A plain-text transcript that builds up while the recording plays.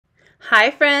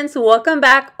Hi friends, welcome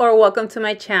back or welcome to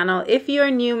my channel. If you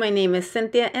are new, my name is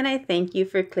Cynthia and I thank you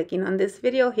for clicking on this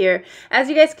video here. As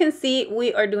you guys can see,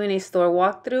 we are doing a store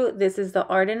walkthrough. This is the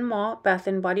Arden Mall, Bath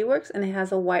 & Body Works, and it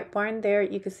has a white barn there.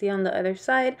 You can see on the other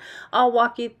side. I'll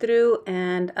walk you through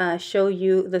and show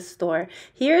you the store.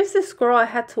 Here's the scroll. I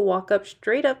had to walk up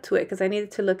straight up to it because I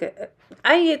needed to look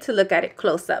at it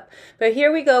close up. But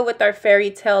here we go with our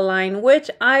fairy tale line, which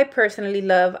I personally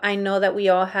love. I know that we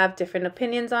all have different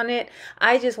opinions on it.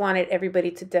 I just wanted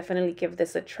everybody to definitely give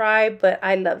this a try, but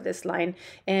I love this line.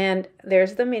 And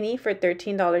there's the mini for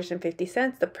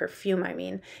 $13.50, the perfume I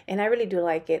mean, and I really do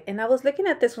like it. And I was looking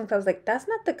at this one because I was like, that's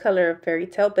not the color of fairy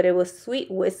tale, but it was sweet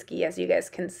whiskey, as you guys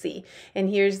can see. And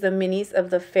here's the minis of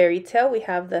the fairy tale. We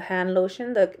have the hand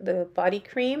lotion, the body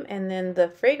cream, and then the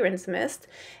fragrance mist.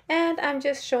 And I'm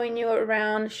just showing you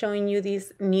around, showing you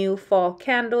these new fall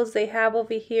candles they have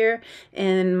over here,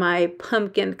 and my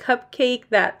pumpkin cupcake.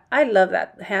 That I love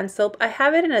that hand soap. I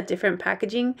have it in a different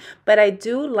packaging, but I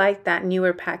do like that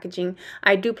newer packaging.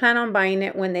 I do plan on buying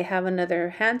it when they have another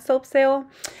hand soap sale.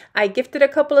 I gifted a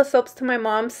couple of soaps to my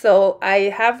mom, so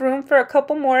I have room for a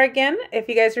couple more again. If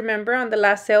you guys remember, on the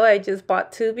last sale I just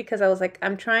bought two because I was like,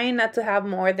 I'm trying not to have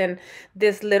more than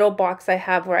this little box I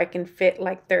have where I can fit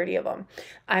like 30 of them.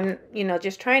 I'm,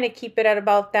 just trying to keep it at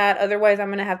about that. Otherwise, I'm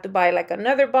going to have to buy like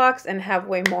another box and have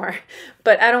way more.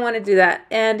 But I don't want to do that.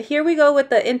 And here we go with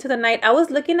the Into the Night. I was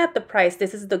looking at the price.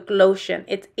 This is the Glotion.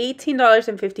 It's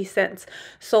 $18.50.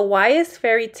 So why is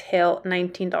Fairy Tale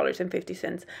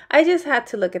 $19.50? I just had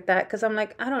to look at that because I'm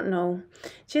like, I don't know.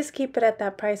 Just keep it at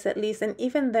that price at least. And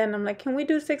even then, I'm like, can we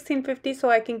do $16.50 so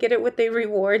I can get it with the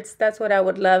rewards? That's what I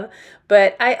would love.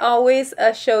 But I always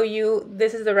show you,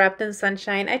 this is the Wrapped in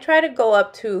Sunshine. I try to go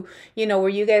up to, where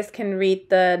you guys can read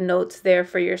the notes there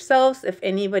for yourselves if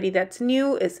anybody that's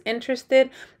new is interested.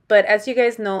 But as you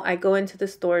guys know, I go into the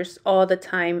stores all the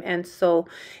time, and so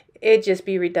it'd just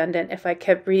be redundant if I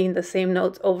kept reading the same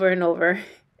notes over and over.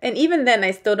 And even then,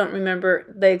 I still don't remember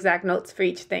the exact notes for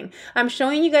each thing. I'm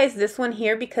showing you guys this one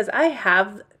here because I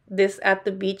have this at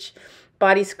the beach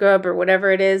body scrub or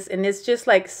whatever it is, and it's just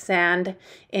like sand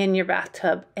in your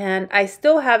bathtub, and I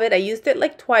still have it. I used it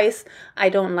like twice. I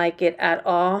don't like it at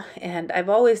all, and I've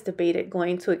always debated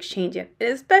going to exchange it,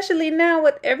 especially now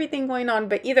with everything going on.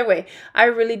 But either way, I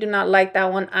really do not like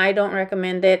that one. I don't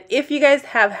recommend it. If you guys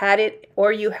have had it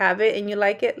or you have it and you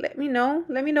like it, let me know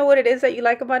what it is that you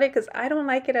like about it, because I don't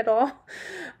like it at all.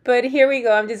 But here we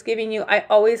go. I'm just giving you, I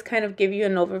always kind of give you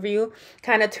an overview,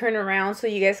 kind of turn around so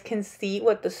you guys can see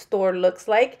what the store looks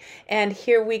like. And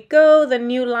here we go, the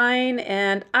new line.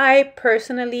 And I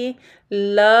personally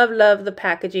love the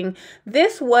packaging.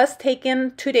 This was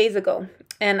taken 2 days ago,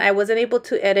 and I wasn't able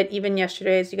to edit even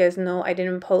yesterday. As you guys know, I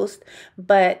didn't post.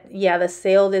 But yeah, the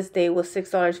sale this day was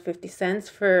 $6.50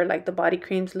 for like the body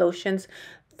creams, lotions.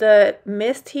 The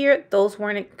mist here, those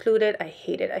weren't included. I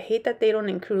hate it. I hate that they don't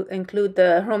include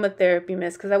the aromatherapy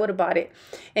mist, because I would have bought it.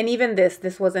 And even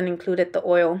this wasn't included, the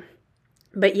oil.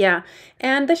 But yeah,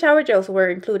 and the shower gels were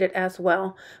included as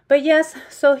well. But yes,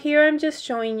 so here I'm just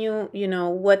showing you,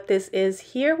 what this is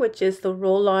here, which is the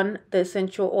roll-on, the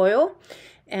essential oil.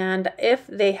 And if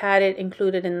they had it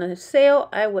included in the sale,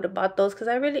 I would have bought those, because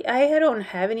I don't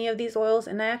have any of these oils,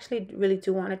 and I actually really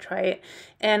do want to try it.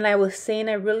 And I was saying,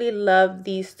 I really love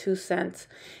these 2 scents.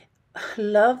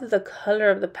 Love the color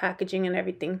of the packaging and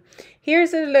everything.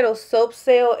 Here's a little soap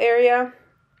sale area.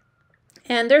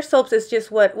 And their soaps is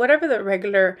just whatever the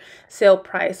regular sale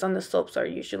price on the soaps are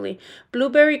usually.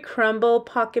 Blueberry Crumble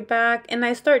pocket bag. And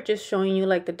I start just showing you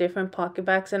like the different pocket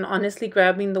bags, and honestly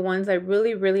grabbing the ones I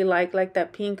really like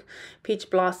that pink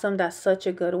peach blossom. That's such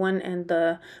a good one. And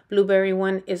the blueberry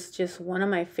one is just one of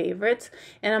my favorites.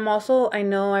 And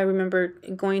I remember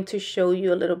going to show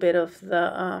you a little bit of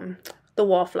the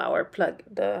wallflower plug,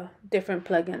 the different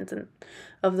plugins and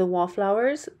of the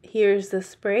wallflowers. Here's the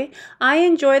spray. I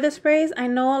enjoy the sprays. I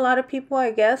know a lot of people, I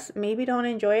guess, maybe don't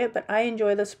enjoy it, but I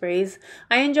enjoy the sprays.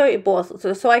 I enjoy it both.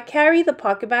 So I carry the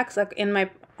pocket bags like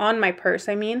on my purse,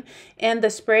 and the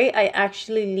spray, I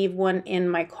actually leave one in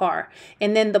my car.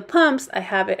 And then the pumps, I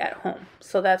have it at home.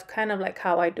 So that's kind of like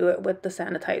how I do it with the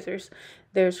sanitizers.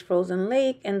 There's Frozen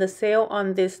Lake, and the sale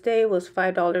on this day was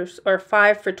 $5 or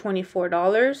 5 for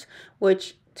 $24,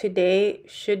 which today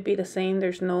should be the same.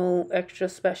 There's no extra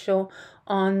special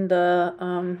on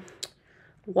the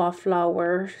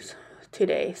wallflowers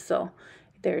today. So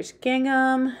there's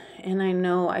gingham, and I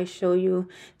know I show you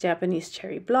Japanese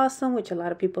cherry blossom, which a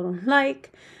lot of people don't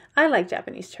like. I like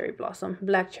Japanese cherry blossom.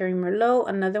 Black cherry merlot,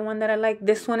 another one that I like.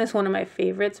 This one is one of my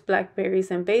favorites,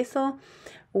 blackberries and basil.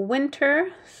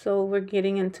 winter, so we're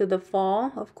getting into the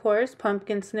fall, of course.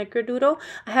 Pumpkin snickerdoodle.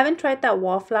 I haven't tried that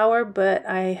wallflower, but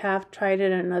I have tried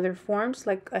it in other forms.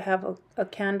 Like I have a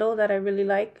candle that I really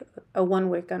like, a 1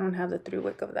 wick. I don't have the 3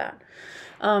 wick of that.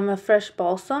 A fresh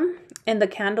balsam, and the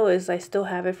candle is, I still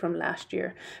have it from last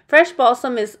year. Fresh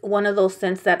balsam is one of those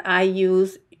scents that I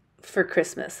use for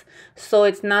Christmas, so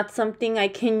it's not something I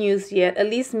can use yet, at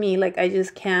least me. Like I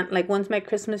just can't, like once my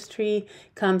Christmas tree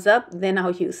comes up, then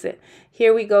I'll use it.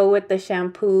 Here we go with the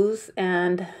shampoos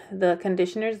and the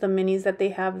conditioners, the minis that they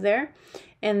have there.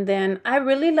 And then I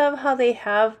really love how they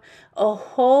have a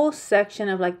whole section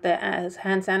of like the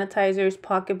hand sanitizers,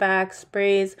 pocket bags,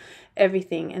 sprays,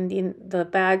 everything. And the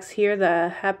bags here, the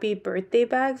happy birthday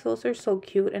bags, those are so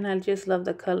cute. And I just love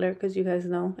the color, because you guys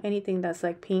know anything that's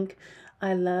like pink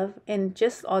I love, and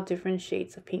just all different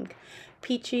shades of pink.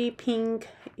 Peachy, pink,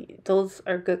 those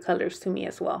are good colors to me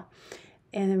as well.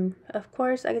 And of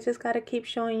course, I just gotta keep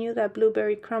showing you that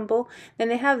blueberry crumble. Then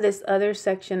they have this other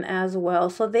section as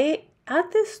well. So they,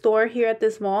 at this store here at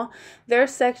this mall, there are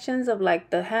sections of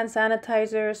like the hand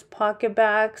sanitizers, pocket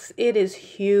bags. It is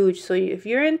huge. So if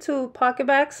you're into pocket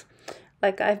bags,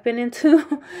 like I've been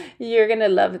into, you're gonna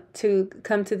love to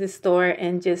come to the store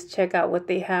and just check out what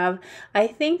they have. I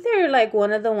think they're like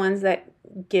one of the ones that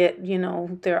get, you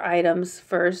know, their items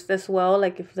first as well.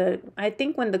 Like if I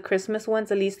think when the Christmas ones,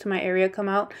 at least to my area, come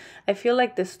out, I feel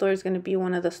like this store is going to be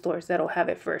one of the stores that'll have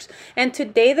it first. And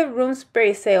today, the room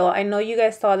spray sale, I know you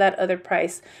guys saw that other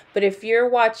price, but if you're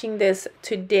watching this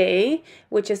today,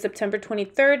 which is September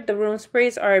 23rd, the room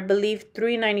sprays are, I believe,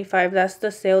 $3.95. That's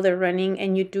the sale they're running,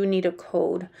 and you do need a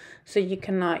code, so you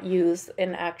cannot use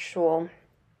an actual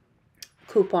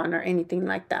coupon or anything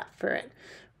like that for it,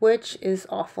 which is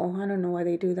awful. I don't know why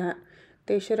they do that.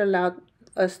 They should allow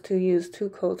us to use 2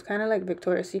 codes, kind of like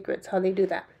Victoria's Secrets, how they do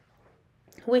that.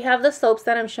 We have the soaps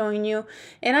that I'm showing you,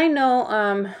 and I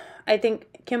know, I think,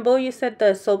 Kimball, you said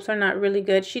the soaps are not really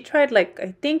good. She tried like,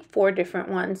 I think 4 different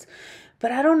ones,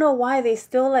 but I don't know why they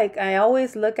still, like, I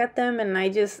always look at them and I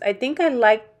think I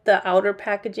like the outer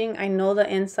packaging. I know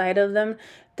the inside of them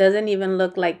doesn't even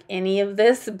look like any of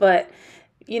this, but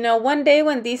you know, one day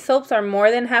when these soaps are more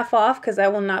than half off, because I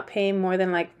will not pay more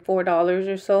than like $4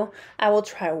 or so, I will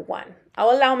try one.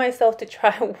 I'll allow myself to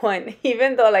try one,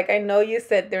 even though, like, I know you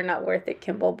said they're not worth it,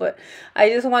 Kimball, but I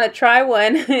just want to try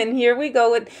one. And here we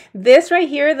go with this right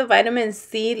here, the vitamin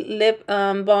C lip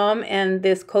balm, and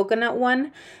this coconut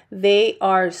one. They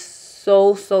are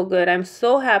so good. I'm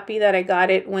so happy that I got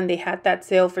it when they had that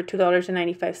sale for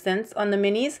 $2.95 on the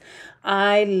minis.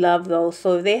 I love those.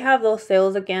 So if they have those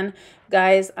sales again,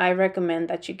 guys, I recommend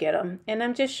that you get them. And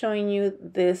I'm just showing you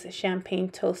this champagne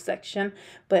toast section,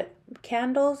 but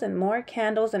candles and more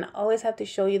candles. And I always have to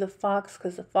show you the fox,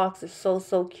 because the fox is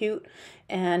so cute.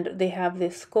 And they have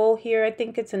this skull here. I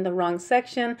think it's in the wrong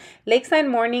section. Lakeside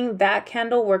Morning, that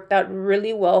candle worked out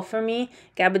really well for me.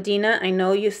 Gabardina, I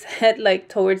know you said like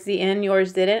towards the end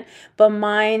yours didn't, but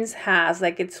mine's has.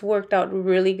 Like, it's worked out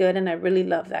really good, and I really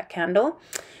love that candle.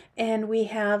 And we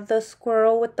have the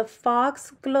squirrel with the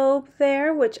fox globe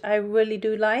there, which I really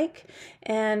do like.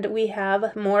 And we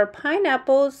have more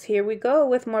pineapples. Here we go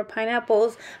with more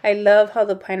pineapples. I love how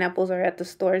the pineapples are at the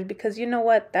stores, because you know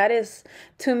what? That is,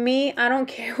 to me, I don't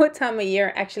care what time of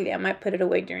year. Actually, I might put it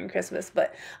away during Christmas,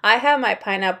 but I have my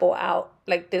pineapple out.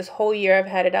 Like this whole year, I've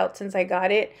had it out since I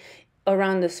got it.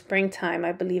 Around the springtime,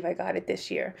 I believe I got it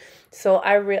this year. So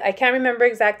I can't remember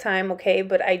exact time, okay,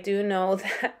 but I do know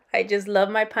that I just love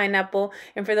my pineapple,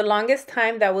 and for the longest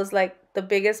time that was like the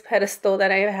biggest pedestal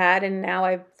that I've had, and now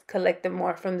I've collected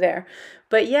more from there.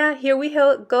 But yeah, here we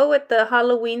go with the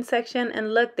Halloween section,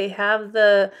 and look, they have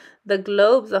the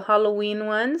globes, the Halloween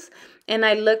ones. And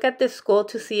I look at this skull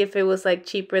to see if it was like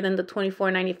cheaper than the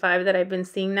 $24.95 that I've been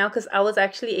seeing now, because I was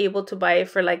actually able to buy it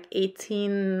for like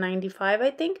 $18.95, I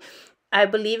think. I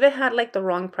believe it had like the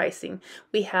wrong pricing.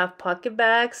 We have pocket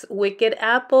bags. Wicked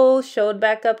Apple showed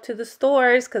back up to the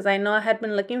stores, because I know I had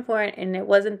been looking for it and it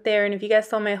wasn't there. And if you guys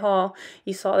saw my haul,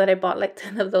 you saw that I bought like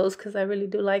 10 of those, because I really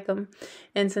do like them.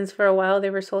 And since for a while they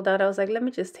were sold out, I was like, let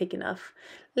me just take enough.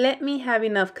 Let me have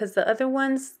enough, because the other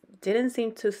ones didn't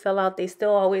seem to sell out. They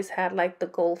still always had like the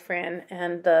gold friend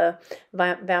and the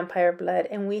vampire blood.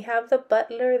 And we have the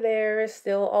butler there,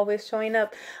 still always showing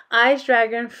up. Ice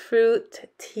Dragon Fruit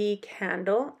Tea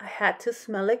Candle. I had to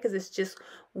smell it, because it's just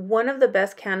one of the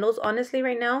best candles, honestly,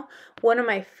 right now. One of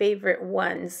my favorite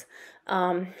ones.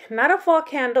 Not a fall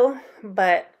candle,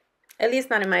 but at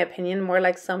least not in my opinion, more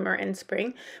like summer and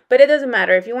spring. But it doesn't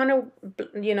matter. If you want to,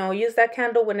 you know, use that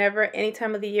candle whenever, any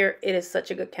time of the year, it is such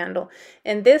a good candle.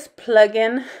 And this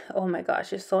plug-in, oh my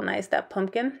gosh, it's so nice, that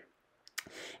pumpkin.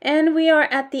 And we are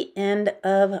at the end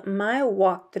of my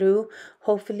walkthrough.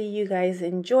 Hopefully you guys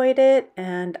enjoyed it,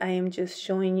 and I am just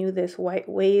showing you this white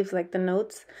waves like the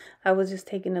notes. I was just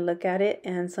taking a look at it,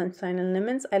 and sunshine and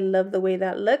lemons. I love the way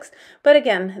that looks. But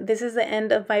again, this is the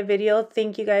end of my video.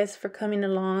 Thank you guys for coming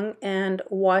along and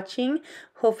watching.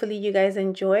 Hopefully you guys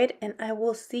enjoyed, and I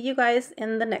will see you guys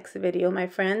in the next video, my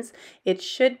friends. It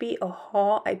should be a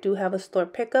haul. I do have a store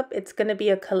pickup. It's going to be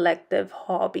a collective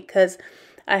haul because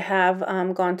I have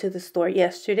gone to the store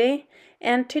yesterday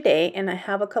and today, and I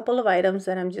have a couple of items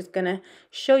that I'm just going to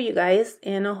show you guys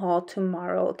in a haul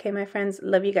tomorrow. Okay, my friends,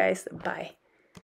 love you guys. Bye.